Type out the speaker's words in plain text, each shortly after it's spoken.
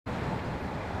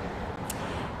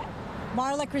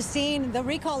Marla, Christine, the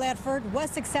recall effort was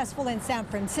successful in San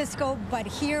Francisco, but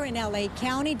here in LA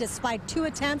County, despite 2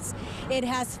 attempts, it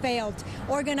has failed.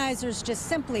 Organizers just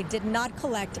simply did not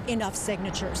collect enough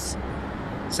signatures.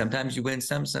 Sometimes you win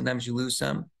some, sometimes you lose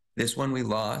some. This one we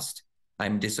lost.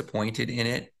 I'm disappointed in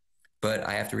it, but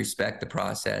I have to respect the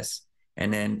process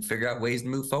and then figure out ways to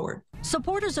move forward.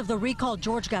 Supporters of the Recall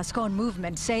George Gascón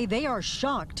movement say they are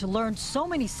shocked to learn so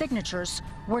many signatures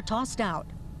were tossed out.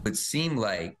 It seemed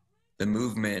like the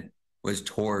movement was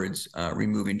towards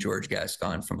removing George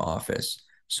Gascón from office.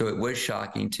 So it was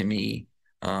shocking to me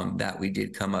that we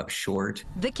did come up short.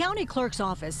 The county clerk's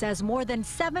office says more than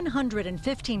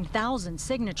 715,000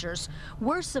 signatures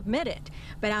were submitted.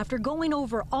 But after going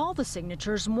over all the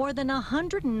signatures, more than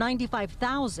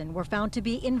 195,000 were found to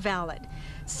be invalid.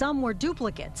 Some were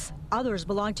duplicates. Others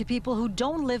belong to people who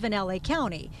don't live in LA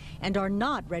County and are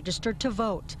not registered to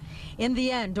vote. In the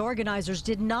end, organizers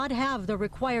did not have the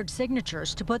required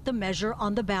signatures to put the measure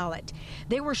on the ballot.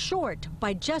 They were short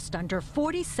by just under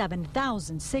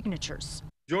 47,000 signatures.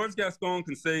 George Gascón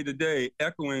can say today,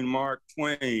 echoing Mark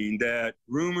Twain, that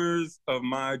rumors of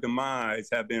my demise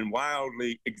have been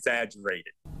wildly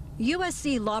exaggerated.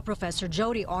 USC law professor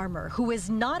Jody Armour, who is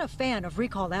not a fan of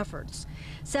recall efforts,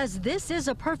 says this is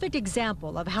a perfect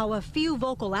example of how a few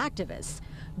vocal activists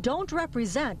don't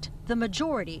represent the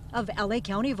majority of LA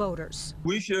County voters.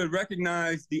 We should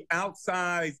recognize the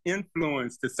outsized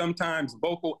influence that sometimes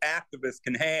vocal activists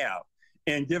can have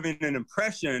and giving an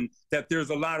impression that there's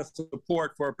a lot of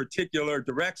support for a particular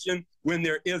direction when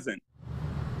there isn't.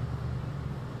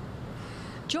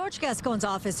 George Gascón's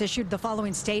office issued the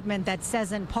following statement that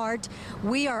says in part,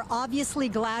 "We are obviously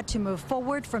glad to move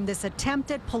forward from this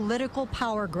attempted political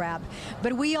power grab,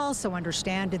 but we also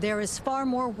understand there is far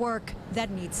more work that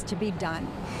needs to be done."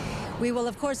 We will,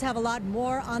 of course, have a lot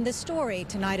more on this story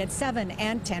tonight at 7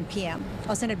 and 10 p.m.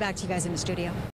 I'll send it back to you guys in the studio.